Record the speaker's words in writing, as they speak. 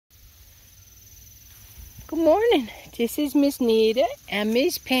Good morning. This is Miss Nita and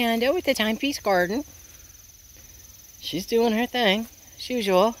Miss Panda with the Timepiece Garden. She's doing her thing, as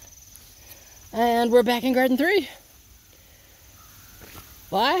usual. And we're back in Garden 3.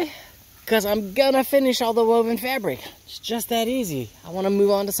 Why? Because I'm gonna finish all the woven fabric. It's just that easy. I want to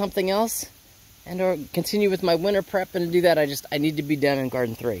move on to something else and or continue with my winter prep, and to do that I need to be done in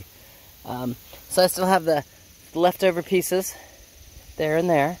Garden 3. So I still have the leftover pieces there and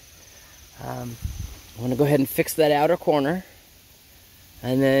there. I'm gonna go ahead and fix that outer corner,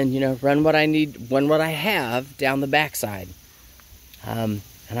 and then run what I have down the backside. And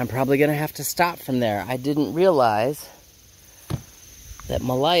I'm probably gonna have to stop from there. I didn't realize that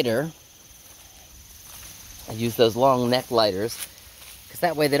my lighter, I use those long neck lighters because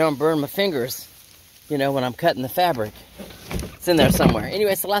that way they don't burn my fingers, when I'm cutting the fabric. It's in there somewhere.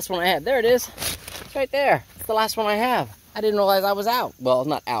 Anyway, it's the last one I had. There it is. It's right there. It's the last one I have. I didn't realize I was out. Well,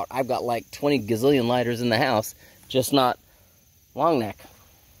 not out. I've got like 20 gazillion lighters in the house, just not long neck.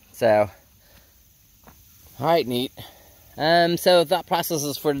 So, all right, neat. So thought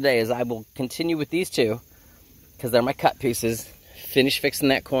processes for today is I will continue with these two because they're my cut pieces. Finish fixing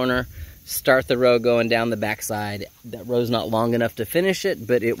that corner, start the row going down the backside. That row's not long enough to finish it,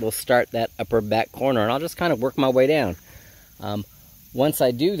 but it will start that upper back corner, and I'll just kind of work my way down. Once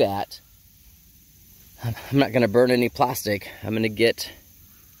I do that, I'm not going to burn any plastic. I'm going to get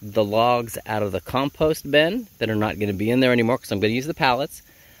the logs out of the compost bin that are not going to be in there anymore because I'm going to use the pallets.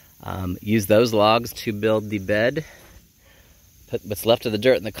 Use those logs to build the bed. Put what's left of the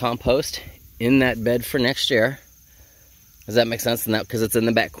dirt in the compost in that bed for next year. Does that make sense? And that because it's in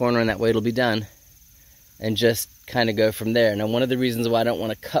the back corner, and that way it'll be done. And just kind of go from there. Now, one of the reasons why I don't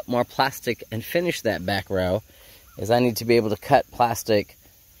want to cut more plastic and finish that back row is I need to be able to cut plastic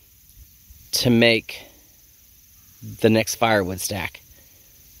to make the next firewood stack.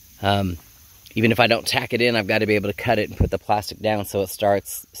 Even if I don't tack it in, I've got to be able to cut it and put the plastic down so it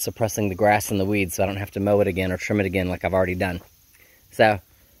starts suppressing the grass and the weeds, so I don't have to mow it again or trim it again like I've already done. So,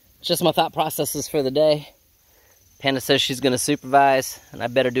 just my thought processes for the day. Panda says she's going to supervise, and I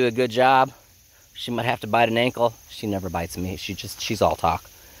better do a good job. She might have to bite an ankle. She never bites me. She's all talk.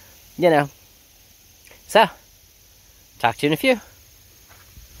 So, talk to you in a few.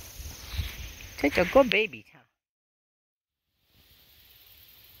 Take a good baby.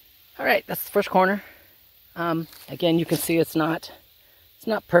 Alright, that's the first corner. Again, you can see it's not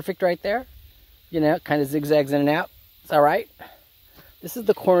perfect right there. It kind of zigzags in and out. It's alright. This is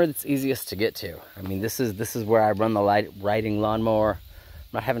the corner that's easiest to get to. I mean, this is where I run the riding lawnmower.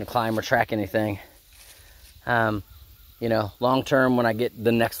 I'm not having to climb or track anything. Long term, when I get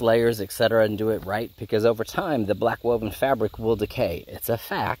the next layers, etc., and do it right, because over time the black woven fabric will decay. It's a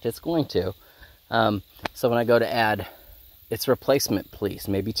fact. It's going to. So when I go to add its replacement piece,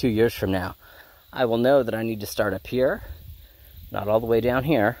 maybe 2 years from now, I will know that I need to start up here, not all the way down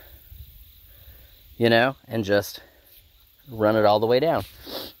here, and just run it all the way down.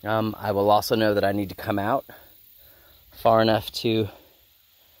 I will also know that I need to come out far enough to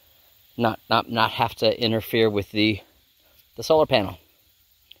not have to interfere with the solar panel.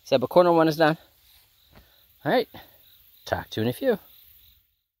 So, but corner one is done. All right, talk to you in a few.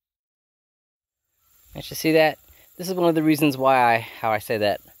 Can't you see that? This is one of the reasons why I say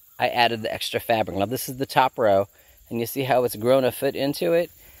that I added the extra fabric. Now this is the top row, and you see how it's grown a foot into it?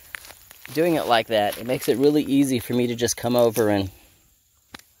 Doing it like that, it makes it really easy for me to just come over and,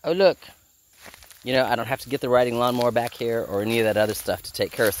 oh look, I don't have to get the riding lawnmower back here or any of that other stuff to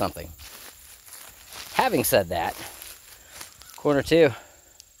take care of something. Having said that, corner 2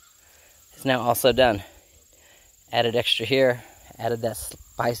 is now also done. Added extra here, added that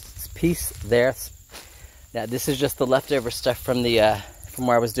spice piece there. Now this is just the leftover stuff from from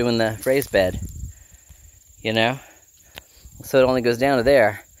where I was doing the raised bed, so it only goes down to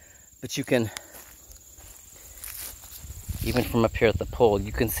there. But you can, even from up here at the pole,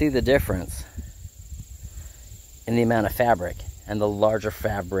 you can see the difference in the amount of fabric. And the larger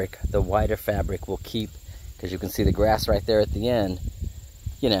fabric, the wider fabric will keep, because you can see the grass right there at the end.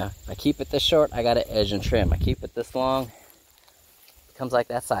 If I keep it this short, I got to edge and trim. I keep it this long, it becomes like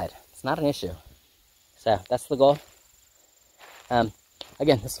that side. It's not an issue. So that's the goal.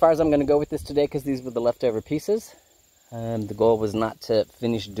 Again, as far as I'm going to go with this today, because these were the leftover pieces. The goal was not to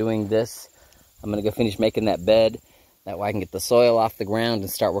finish doing this. I'm going to go finish making that bed. That way I can get the soil off the ground and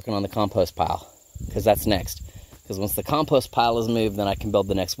start working on the compost pile. Because that's next. Because once the compost pile is moved, then I can build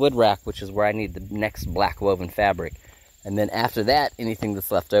the next wood rack, which is where I need the next black woven fabric. And then after that, anything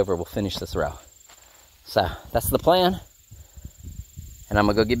that's left over will finish this row. So, that's the plan. And I'm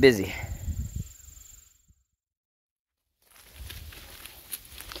going to go get busy.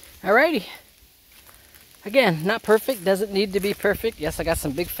 Alrighty. Again, not perfect, doesn't need to be perfect. Yes, I got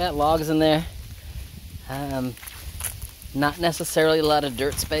some big fat logs in there. Not necessarily a lot of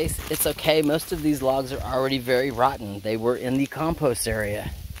dirt space. It's okay, most of these logs are already very rotten. They were in the compost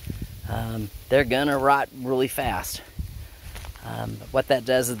area. They're gonna rot really fast. What that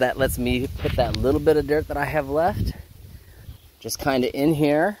does is that lets me put that little bit of dirt that I have left just kind of in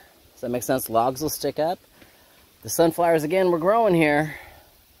here. Does that make sense? Logs will stick up. The sunflowers, again, were growing here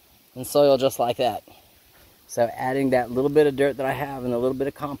in soil just like that. So adding that little bit of dirt that I have and a little bit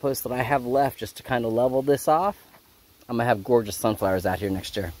of compost that I have left just to kind of level this off, I'm gonna have gorgeous sunflowers out here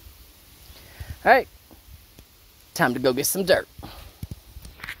next year. All right, time to go get some dirt.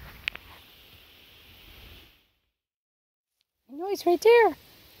 No, he's right there. Did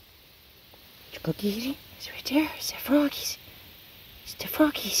you go get him? He's right there. It's the froggies. It's the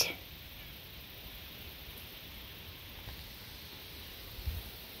froggies.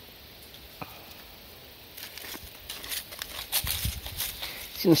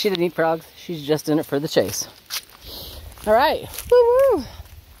 She didn't eat frogs. She's just in it for the chase. All right. Woo-woo.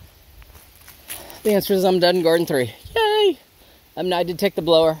 The answer is I'm done garden 3. Yay! I did take the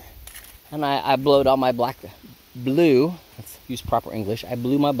blower, and I blowed all my blue. Let's use proper English. I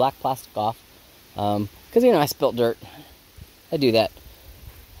blew my black plastic off because, you know, I spilt dirt. I do that.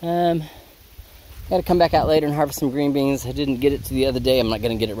 Got to come back out later and harvest some green beans. I didn't get it to the other day. I'm not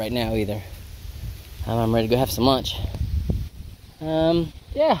going to get it right now either. I'm ready to go have some lunch.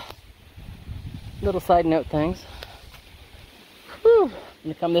 Yeah. Little side note things. Whew. I'm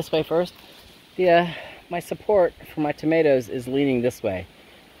going to come this way first. My support for my tomatoes is leaning this way.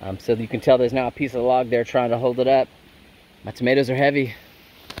 So you can tell there's now a piece of log there trying to hold it up. My tomatoes are heavy.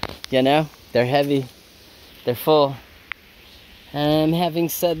 You know, they're heavy. They're full. Having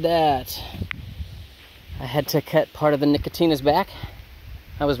said that, I had to cut part of the nicotinas back.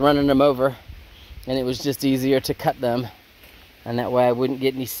 I was running them over, and it was just easier to cut them. And that way I wouldn't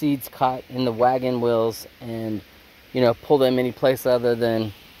get any seeds caught in the wagon wheels and, you know, pull them any place other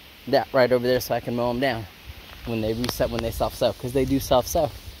than that right over there so I can mow them down when they reset, when they self-sow, because they do self-sow.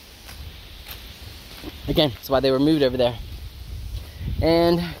 Again, that's why they were moved over there.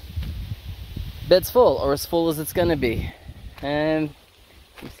 And bed's full, or as full as it's gonna be. And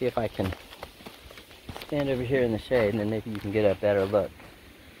let me see if I can stand over here in the shade and then maybe you can get a better look.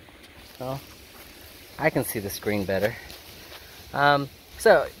 So I can see the screen better.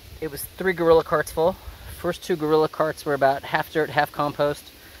 So it was 3 gorilla carts full. First 2 gorilla carts were about half dirt, half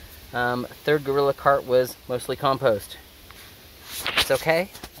compost. Third gorilla cart was mostly compost. It's okay.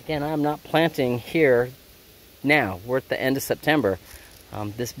 Again, I'm not planting here now. We're at the end of September.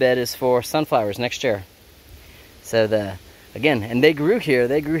 This bed is for sunflowers next year. So again, and they grew here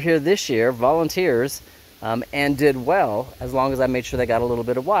this year, volunteers, and did well as long as I made sure they got a little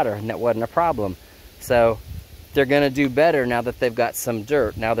bit of water, and that wasn't a problem. So they're gonna do better now that they've got some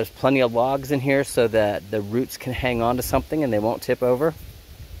dirt. Now there's plenty of logs in here so that the roots can hang on to something and they won't tip over.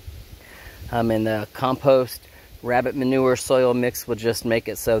 And the compost rabbit manure soil mix will just make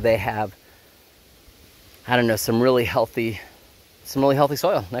it so they have, I don't know, some really healthy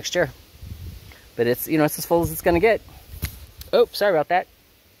soil next year. But it's, you know, it's as full as it's gonna get. Oh, sorry about that.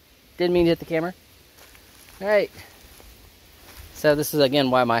 Didn't mean to hit the camera. All right. So this is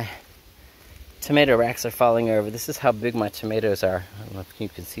again why my tomato racks are falling over. This is how big my tomatoes are. I don't know if you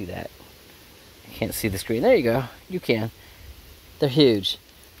can see that. You can't see the screen. There you go. You can. They're huge.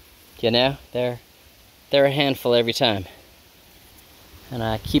 You know, they're a handful every time. And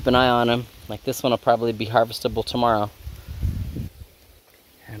I keep an eye on them. Like this one will probably be harvestable tomorrow.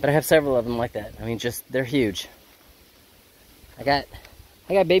 But I have several of them like that. I mean, just, they're huge. I got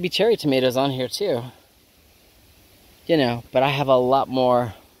baby cherry tomatoes on here too. You know, but I have a lot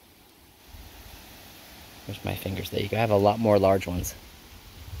more. Where's my fingers? There you go. I have a lot more large ones.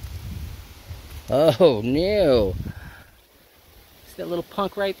 Oh, no. See that little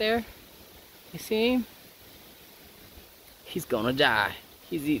punk right there? You see him? He's gonna die.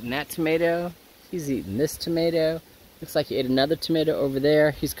 He's eating that tomato. He's eating this tomato. Looks like he ate another tomato over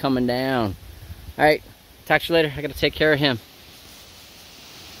there. He's coming down. All right. Talk to you later. I gotta take care of him.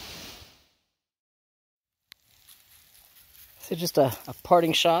 So just a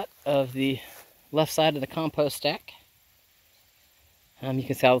parting shot of the left side of the compost stack. You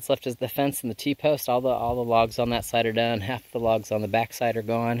can see all that's left is the fence and the T-post. All the logs on that side are done. Half the logs on the back side are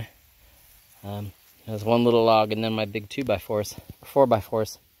gone. There's one little log and then my big 2x4s,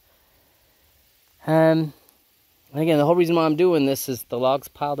 4x4s. And again, the whole reason why I'm doing this is the logs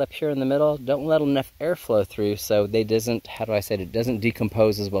piled up here in the middle don't let enough airflow through, so they doesn't, how do I say it doesn't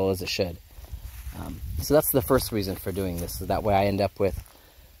decompose as well as it should. So that's the first reason for doing this, is that way I end up with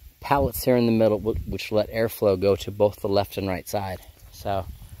pallets here in the middle, which let airflow go to both the left and right side. So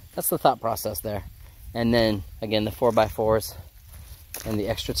that's the thought process there. And then again, the 4x4s and the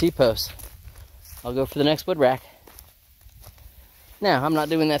extra T-posts. I'll go for the next wood rack. Now, I'm not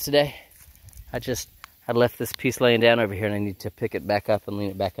doing that today. I left this piece laying down over here, and I need to pick it back up and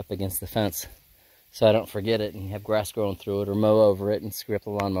lean it back up against the fence so I don't forget it and have grass growing through it or mow over it and screw up the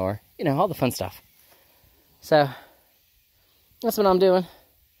lawnmower. You know, all the fun stuff. So that's what I'm doing.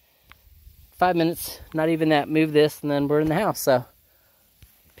 5 minutes, not even that. Move this, and then we're in the house. So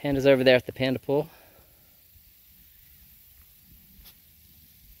Panda's over there at the panda pool.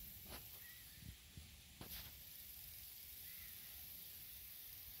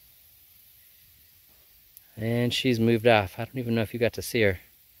 And she's moved off. I don't even know if you got to see her.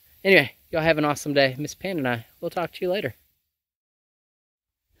 Anyway, y'all have an awesome day. Miss Panda and I, we'll talk to you later.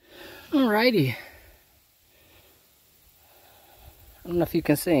 Alrighty. I don't know if you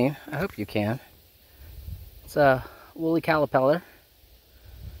can see him. I hope you can. It's a woolly calipeller.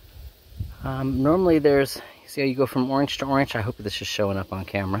 Normally there's, you see how you go from orange to orange? I hope this is showing up on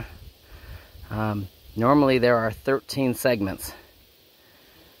camera. Normally there are 13 segments.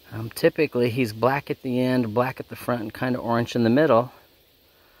 Typically he's black at the end, black at the front, and kind of orange in the middle.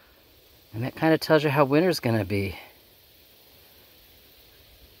 And that kind of tells you how winter's going to be.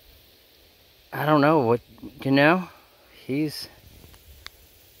 I don't know what, you know, he's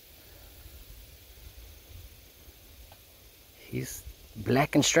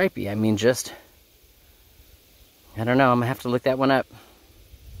black and stripy. I mean, just, I don't know. I'm going to have to look that one up.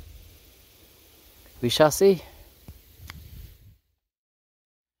 We shall see.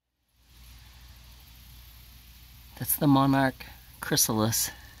 That's the monarch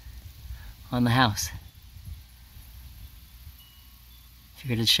chrysalis on the house.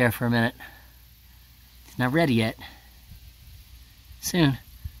 Figured I'd share for a minute. It's not ready yet. Soon.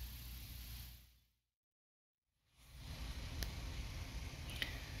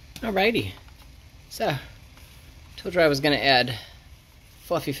 Alrighty. So, told her I was going to add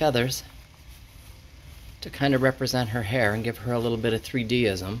fluffy feathers to kind of represent her hair and give her a little bit of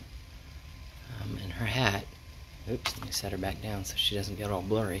 3Dism in her hat. Oops, let me set her back down so she doesn't get all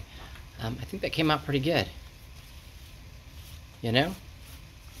blurry. I think that came out pretty good. You know?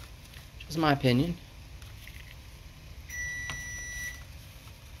 Just my opinion.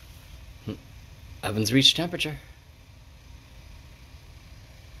 Oven's reached temperature.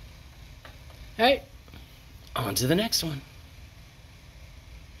 Alright, on to the next one.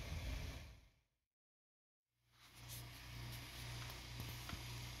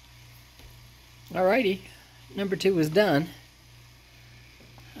 Alrighty, number 2 is done.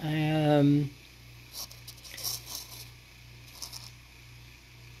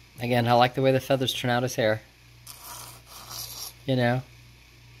 Again, I like the way the feathers turn out his hair. You know,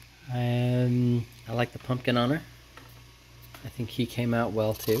 I like the pumpkin on her. I think he came out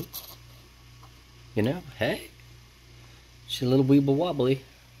well too. You know, hey, she's a little weeble wobbly.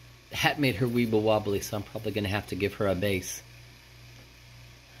 The hat made her weeble wobbly, so I'm probably going to have to give her a base.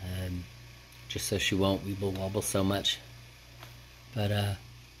 Just so she won't weeble wobble so much. But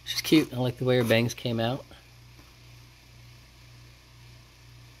she's cute. I like the way her bangs came out.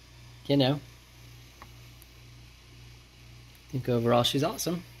 You know, I think overall she's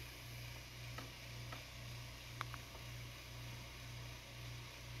awesome.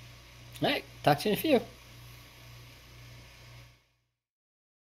 Alright, talk to you in a few.